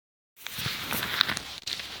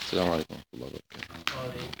السلام عليكم ورحمة الله وبركاته.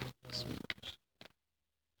 بسم الله.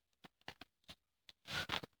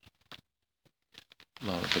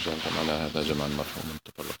 اللهم تجعل جمعنا هذا جمعا مرحوما،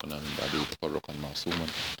 تفرقنا من بعده تفرقا معصوما،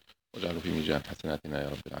 واجعله في ميزان حسناتنا يا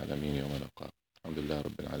رب العالمين يوم نلقاك. الحمد لله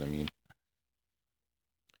رب العالمين،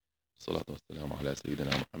 الصلاة والسلام على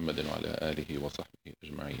سيدنا محمد وعلى آله وصحبه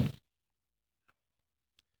أجمعين.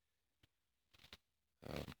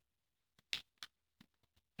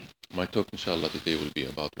 My talk, inshallah, today will be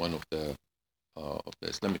about one of the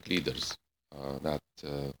Islamic leaders that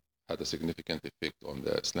had a significant effect on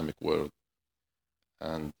the Islamic world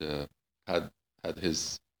and had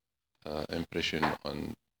his impression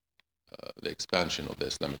on the expansion of the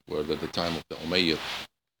Islamic world at the time of the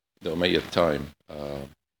Ummayyad time,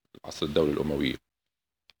 عصر الدولة الأموية.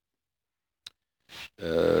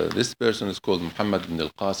 This person is called Mohammed Ibn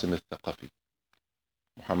Al Qasim Al Thaqafi.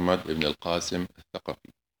 Mohammed Ibn Al Qasim Al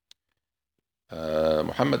Thaqafi.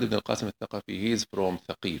 Mohammed Ibn Al Qasim Al Thaqafi, he is from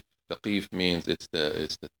Thaqif. Thaqif means it's the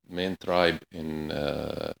main tribe in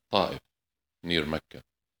Ta'if, near Mecca.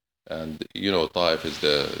 And you know, Ta'if is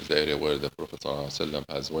the area where the Prophet ﷺ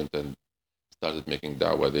has went and started making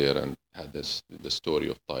da'wah there and had the story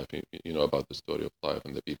of Ta'if. You know about the story of Ta'if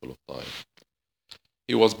and the people of Ta'if.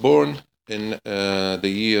 He was born in the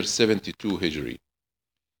year 72 Hijri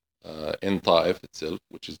in Ta'if itself,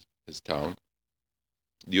 which is his town,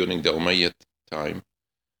 during the Umayyad time,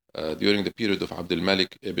 during the period of Abdul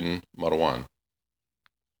Malik Ibn Marwan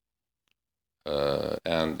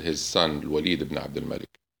and his son Walid Ibn Abdul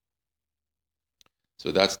Malik.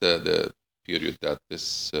 So that's the period that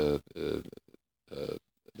this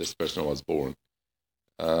person was born.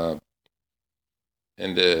 In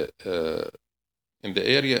the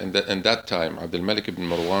area in that time, Abdul Malik Ibn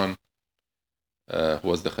Marwan, who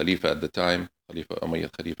was the Khalifa at the time,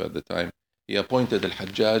 Umayyad Khalifa at the time, he appointed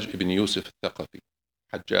Al-Hajjaj Ibn Yusuf Al-Thaqafi.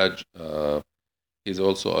 Hajjaj, he's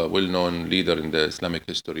also a well-known leader in the Islamic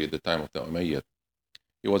history at the time of the Umayyad.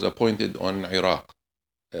 He was appointed on Iraq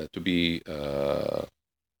to be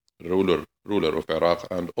ruler of Iraq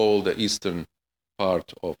and all the eastern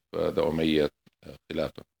part of the Umayyad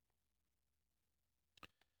Khilafah.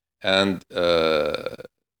 And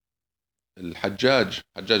Hajjaj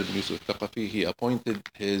ibn Yusuf al-Thaqafi, he appointed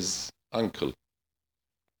his uncle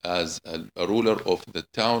as a ruler of the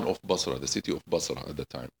town of Basra, the city of Basra at the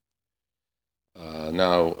time.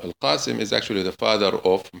 Now, Al-Qasim is actually the father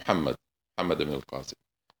of Muhammad Ibn Al Qasim.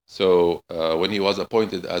 So when he was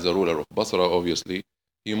appointed as a ruler of Basra, obviously,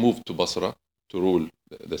 he moved to Basra to rule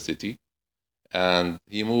the city. And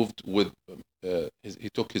he moved with, he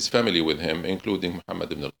took his family with him, including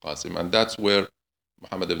Muhammad Ibn Al Qasim. And that's where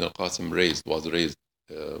Muhammad Ibn Al Qasim was raised.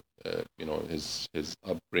 You know, his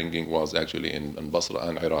upbringing was actually in Basra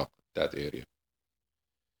and Iraq, that area.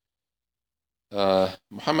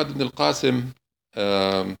 Muhammad Ibn Al Qasim,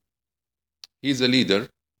 he's a leader,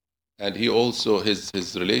 and he also, his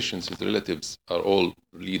relatives are all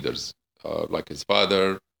leaders. Like his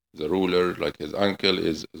father is a ruler, like his uncle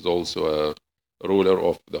is also a ruler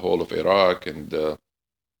of the whole of Iraq and the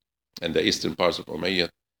eastern parts of Umayyad.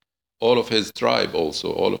 All of his tribe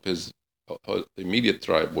also, all of his immediate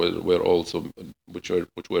tribe were also, which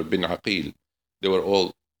were Bin Aqil, they were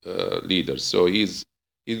all leaders. So he's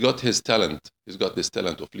got his talent. He's got this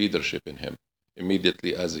talent of leadership in him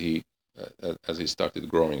immediately as he started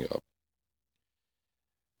growing up.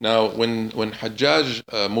 Now, when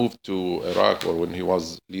Hajjaj moved to Iraq, or when he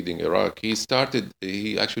was leading Iraq, he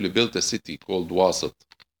actually built a city called Wasit.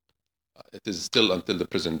 It is still until the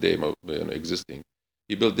present day existing.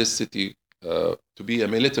 He built this city to be a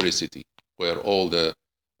military city where all the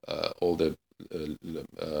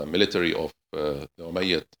military of the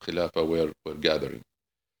Umayyad Khilafah were gathering.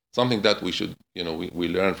 Something that we should, we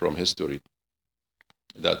learn from history,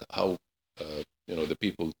 that how, the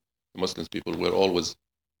Muslims people were always,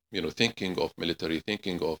 thinking of military,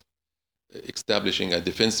 thinking of establishing a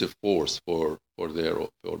defensive force for their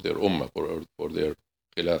ummah, for their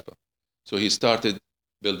Khilafah. So he started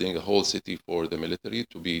building a whole city for the military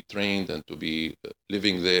to be trained and to be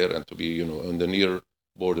living there and to be, on the near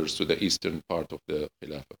borders to the eastern part of the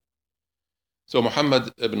Khilafah. So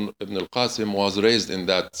Muhammad Ibn Al Qasim was raised in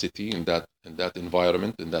that city, in that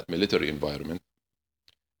environment, in that military environment,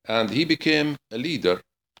 and he became a leader.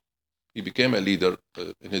 He became a leader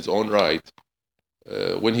in his own right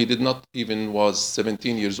when he did not even was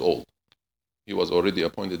 17 years old. He was already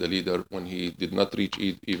appointed a leader when he did not reach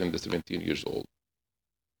even the 17 years old.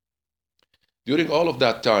 During all of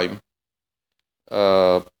that time,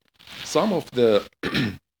 some of the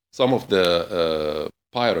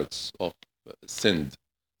pirates of Sindh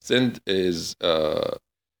is the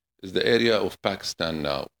area of Pakistan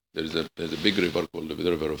now. there's a big river called the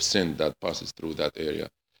river of Sindh that passes through that area,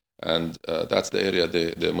 and that's the area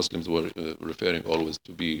the Muslims were referring always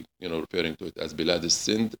to be, referring to it as Bilad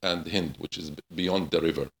al-Sindh and Hind, which is beyond the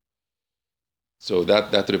river. So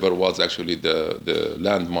that river was actually the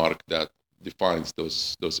landmark that defines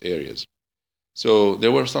those areas. So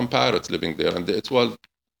there were some pirates living there, and it was,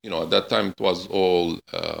 at that time it was all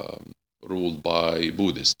ruled by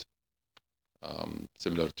Buddhists,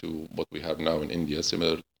 similar to what we have now in India.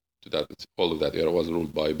 Similar to that, all of that area was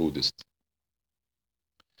ruled by Buddhists.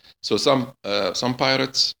 So some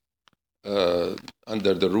pirates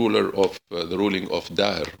under the ruling of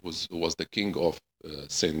Daher, who was the king of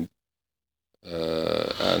Sindh,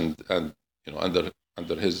 and under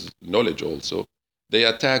his knowledge also, they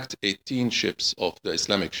attacked 18 ships of the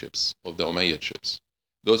Islamic ships, of the Umayyad ships.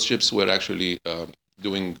 Those ships were actually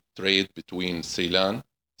doing trade between Ceylon,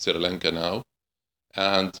 Sri Lanka now,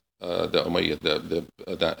 and the Umayyad,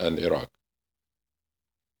 and Iraq.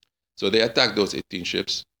 So they attacked those 18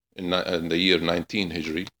 ships in the year 19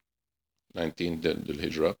 Hijri, 19 the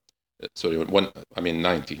Hijra, sorry,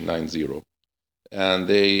 90, and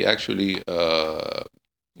they actually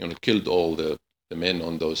killed all the men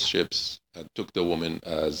on those ships and took the women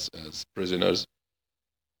as prisoners,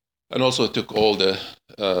 and also took all the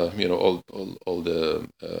all the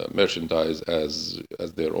merchandise as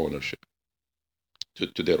their ownership,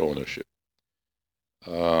 to their ownership.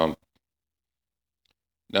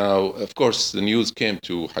 Now, of course, the news came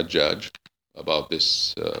to Hajjaj about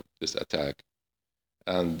this attack,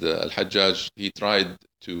 and Al-Hajjaj, he tried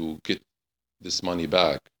to get this money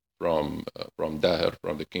back from Daher,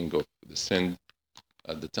 from the king of the Sindh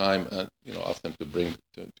at the time, and asked them to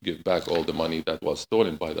give back all the money that was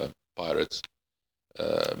stolen by the pirates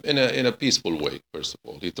in a peaceful way. First of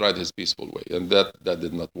all, he tried his peaceful way, and that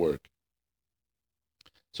did not work.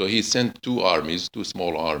 So he sent two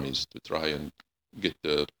small armies, to try and get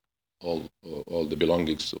all the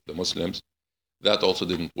belongings of the Muslims. That also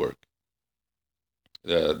didn't work.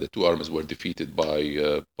 The two armies were defeated by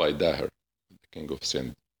Daher, the king of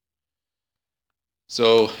Sindh.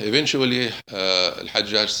 So eventually,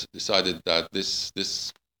 Al-Hajjaj decided that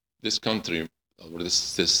this country, or this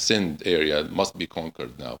Sindh area, must be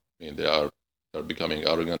conquered now. I mean, they are becoming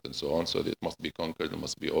arrogant and so on. So it must be conquered. It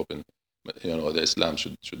must be open. The Islam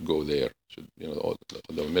should go there. All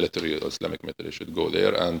the military, Islamic military, should go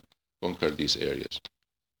there and conquer these areas.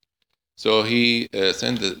 So he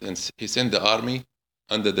sent the army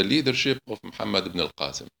under the leadership of Mohammed Ibn Al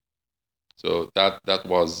Qasim. So that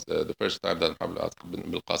was the first time that Mohammed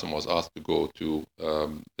Ibn Al Qasim was asked to go to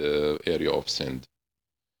the area of Sindh.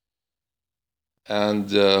 And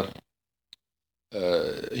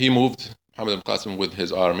he moved, Mohammed Ibn Qasim, with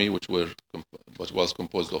his army, which was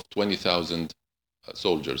composed of 20,000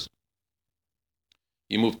 soldiers.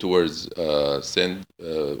 He moved towards Sindh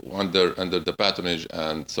under the patronage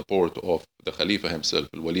and support of the Khalifa himself,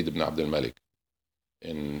 Al-Walid ibn Abd al-Malik,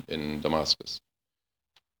 in Damascus.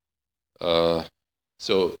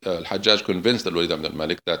 So Al-Hajjaj convinced Al-Walid ibn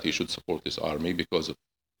al-Malik that he should support his army because of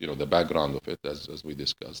the background of it, as we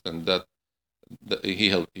discussed, and that he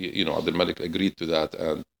helped. Abd al-Malik agreed to that,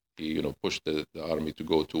 and he pushed the army to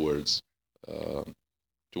go towards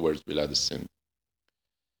Bilad al-Sindh.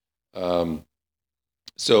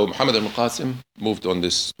 So Mohammed Ibn Qasim moved on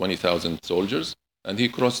this 20,000 soldiers, and he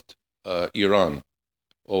crossed Iran,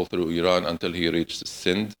 all through Iran, until he reached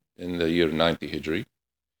Sindh in the year 90 Hijri.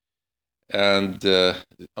 And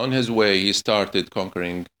on his way, he started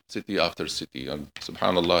conquering city after city. And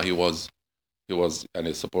subhanAllah, he was and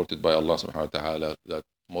is supported by Allah subhanahu wa ta'ala, that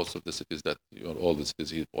most of the cities all the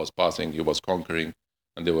cities he was passing, he was conquering,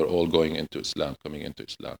 and they were all coming into Islam.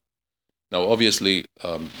 Now, obviously,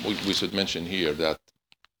 we should mention here that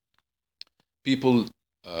people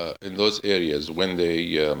in those areas, when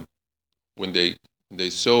they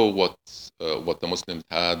saw what the Muslims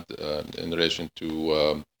had in relation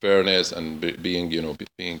to fairness and being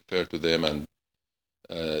fair to them, and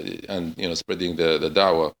spreading the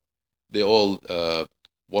da'wah, they all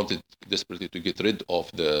wanted desperately to get rid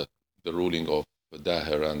of the ruling of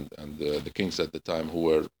Daher and the kings at the time,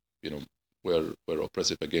 who were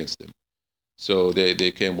oppressive against them. So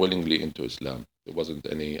they came willingly into Islam. There wasn't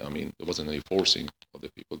any forcing of the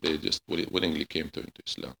people. They just willingly came into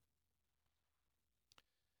Islam.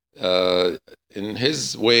 In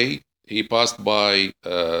his way, he passed by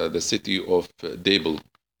the city of Dabel.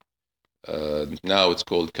 Now it's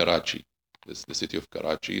called Karachi. The city of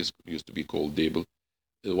Karachi used to be called Dabel.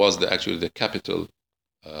 It was actually the capital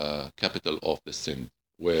of the Sindh,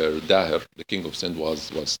 where Daher, the king of Sindh,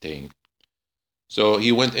 was staying. So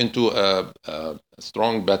he went into a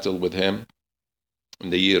strong battle with him, in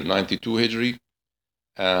the year 92 Hijri,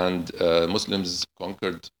 and Muslims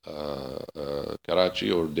conquered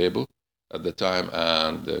Karachi or Debo at the time,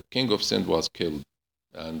 and the king of Sindh was killed,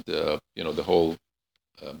 and the whole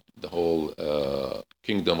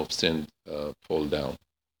kingdom of Sindh fall down.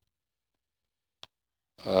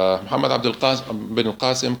 Muhammad Ibn Al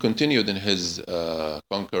Qasim continued in his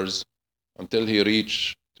conquers until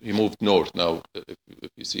he moved north. Now,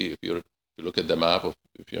 if you look at the map,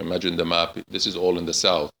 if you imagine the map, this is all in the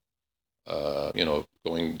south.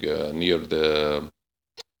 Going near the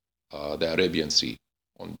Arabian Sea,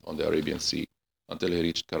 on the Arabian Sea, until he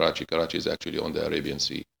reached Karachi. Karachi is actually on the Arabian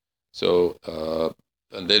Sea. So,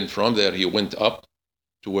 and then from there he went up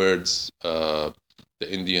towards the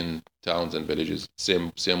Indian towns and villages,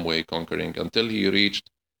 same way conquering, until he reached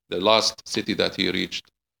the last city that he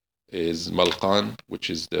reached is Malqan, which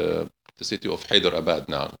is the city of Hyderabad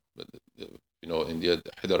now. India,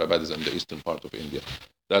 Hyderabad is in the eastern part of India.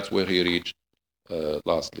 That's where he reached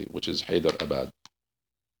lastly, which is Hyderabad.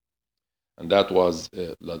 And that was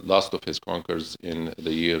the last of his conquers in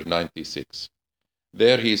the year 96.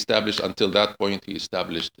 There he established, until that point, he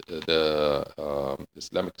established the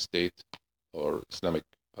Islamic State, or Islamic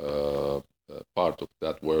part of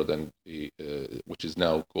that world, and which is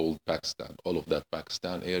now called Pakistan. All of that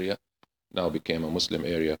Pakistan area now became a Muslim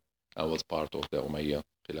area and was part of the Umayyad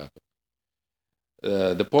Khilafah.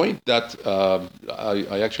 The point that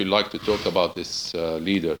I actually like to talk about this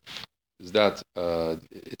leader is that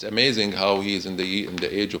it's amazing how he is in the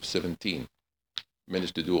age of 17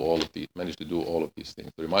 managed to do all of these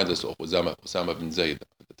things. It reminds us of Osama bin Zayd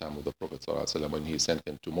at the time of the Prophet ﷺ, when he sent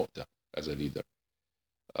him to Mu'tah as a leader.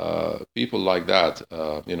 People like that,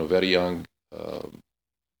 very young,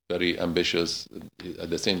 very ambitious, at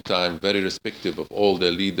the same time very respective of all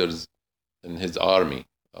the leaders in his army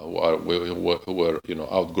who were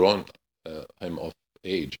outgrown him of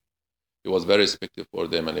age. He was very respectful for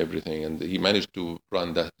them and everything, and he managed to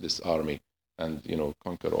run this army and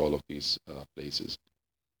conquer all of these places.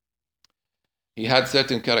 He had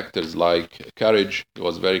certain characters like courage. He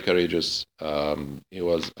was very courageous. He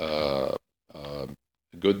was a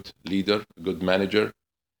good leader, a good manager.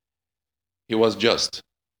 He was just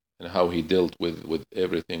in how he dealt with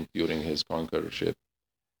everything during his conquerorship.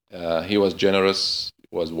 He was generous,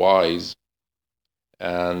 was wise,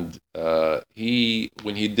 and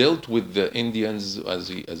when he dealt with the Indians as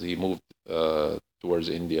he moved towards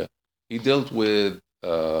India, he dealt with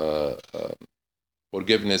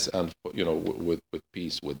forgiveness and with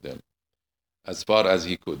peace with them, as far as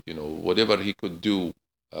he could. Whatever he could do,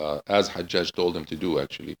 as Hajjaj told him to do,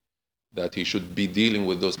 actually, that he should be dealing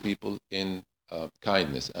with those people in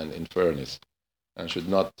kindness and in fairness, and should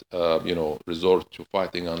not resort to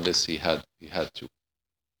fighting unless he had to.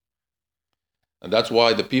 And that's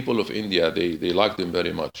why the people of India, they liked him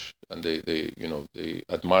very much, and they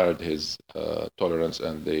admired his tolerance,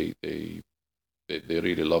 and they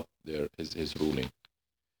really loved his ruling.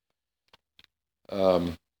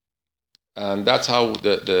 And that's how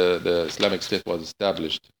the Islamic State was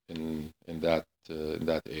established in that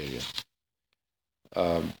area.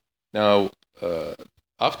 Now,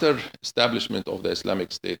 after establishment of the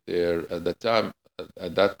Islamic State there, at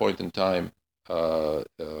that point in time,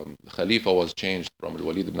 Khalifa was changed from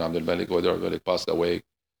Al-Walid ibn Abdul Malik. Walid ibn Abdul Malik passed away,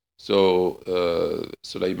 so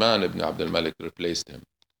Sulaiman ibn Abdul Malik replaced him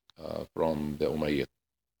from the Umayyad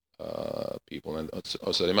people, and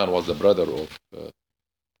Sulaiman was the brother of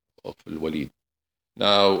Al-Walid.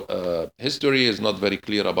 Now, history is not very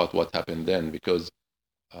clear about what happened then, because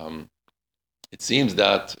it seems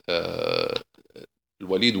that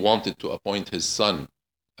Al-Walid wanted to appoint his son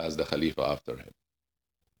as the Khalifa after him.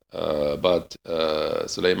 But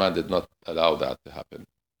Sulaiman did not allow that to happen,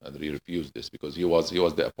 and he refused this, because he was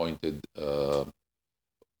the appointed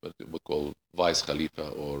what we call vice Khalifa,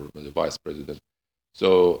 or the vice president.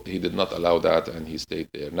 So he did not allow that, and he stayed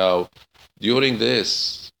there. Now, during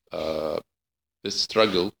this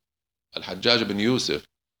struggle, Al-Hajjaj ibn Yusuf,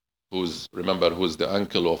 who's the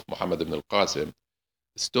uncle of Mohammed Ibn Al Qasim,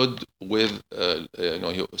 stood he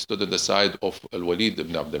stood on the side of Al-Walid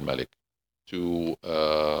ibn Abdul Malik to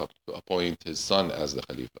appoint his son as the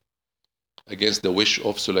Khalifa, against the wish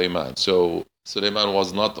of Sulaiman. So Sulaiman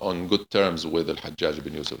was not on good terms with Al-Hajjaj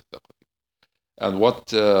ibn Yusuf al-Thaqafi. And what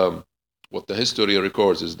the history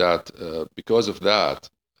records is that because of that,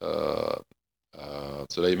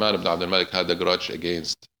 Sulaiman ibn Abdul Malik had a grudge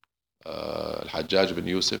against Al-Hajjaj ibn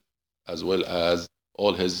Yusuf, as well as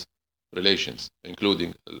all his relations,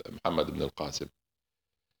 including Muhammad ibn Al Qasim.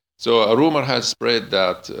 So a rumor has spread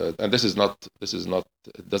that, and this is not,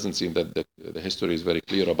 it doesn't seem that the history is very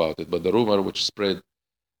clear about it, but the rumor which spread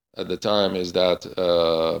at the time is that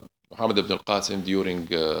Mohammed Ibn Al Qasim, during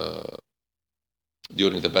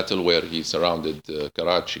the battle where he surrounded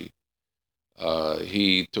Karachi,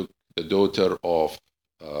 he took the daughter of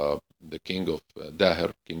the king of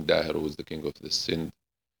King Dahir, who was the king of the Sindh.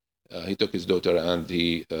 He took his daughter, and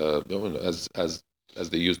he, as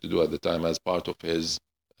they used to do at the time, as part of his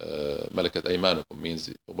Malakat Aymanukum, means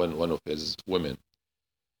one of his women.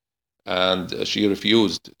 And she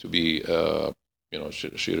refused to be,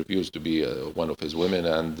 she refused to be one of his women.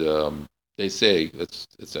 And they say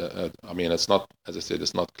I mean, it's not, as I said,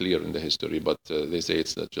 it's not clear in the history, but they say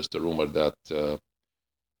it's just a rumor that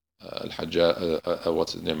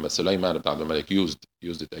what's his name, Sulaiman ibn Abdul Malik used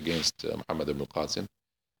it against Muhammad ibn Qasim.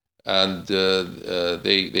 And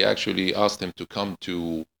they actually asked him to come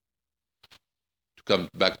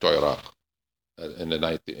back to Iraq in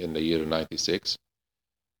the year 96,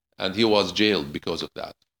 and he was jailed because of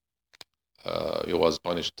that. He was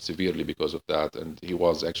punished severely because of that, and he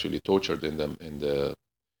was actually tortured in the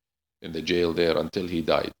jail there until he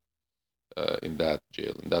died in that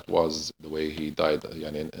jail. And that was the way he died,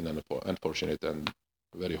 in an unfortunate and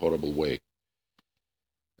very horrible way.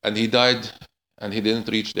 And he died, and he didn't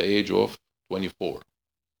reach the age of 24.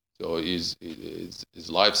 So his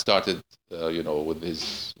life started, with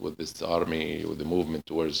this army, with the movement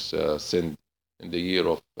towards Sindh in the year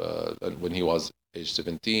of when he was age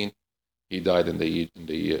 17. He died at the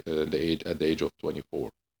age of 24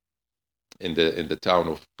 in the town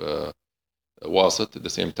of Wasit, the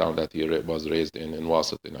same town that he was raised in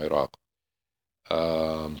Wasit in Iraq.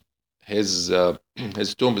 His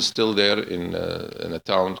tomb is still there in a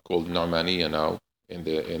town called Nu'maniya now, in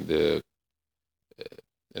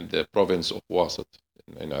the province of Wasit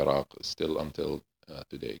in Iraq, still until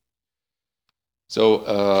today. So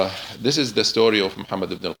this is the story of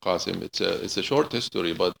Muhammad Ibn Al Qasim. It's a short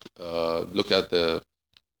history, but look at the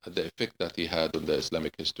effect that he had on the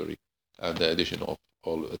Islamic history, and the addition of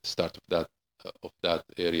all at the start of that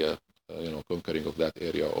area, conquering of that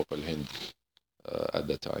area of Al-Hind at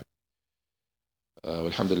that time.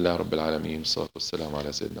 Alhamdulillah Rabbil Alameen, salatu wassalamu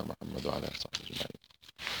ala Sayyidina Muhammad wa ala sahbihi ajma'in.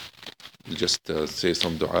 We'll just say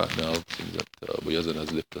some dua now, things that Abu Yazan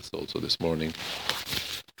has left us also this morning.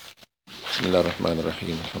 بسم الله الرحمن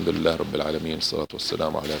الرحيم الحمد لله رب العالمين الصلاة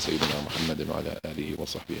والسلام على سيدنا محمد وعلى آله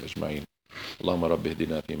وصحبه أجمعين. اللهم رب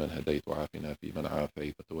اهدنا فيمن هديت وعافنا فيمن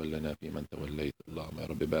عافيت وتولنا فيمن توليت. اللهم يا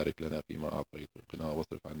رب بارك لنا فيما أعطيت وقنا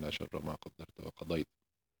واصرف عنا شر ما قدرت وقضيت.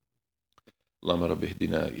 اللهم رب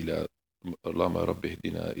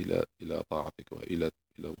اهدنا إلى طاعتك وإلى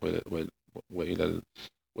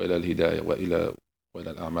الهداية وإلى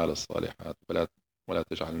الأعمال الصالحات، ولا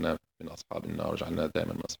تجعلنا من أصحاب النار، واجعلنا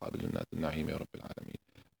دائما من أصحاب جنات النعيم يا رب العالمين.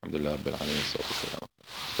 الحمد لله رب العالمين، الصلاة والسلام.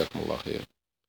 جزاكم الله خير.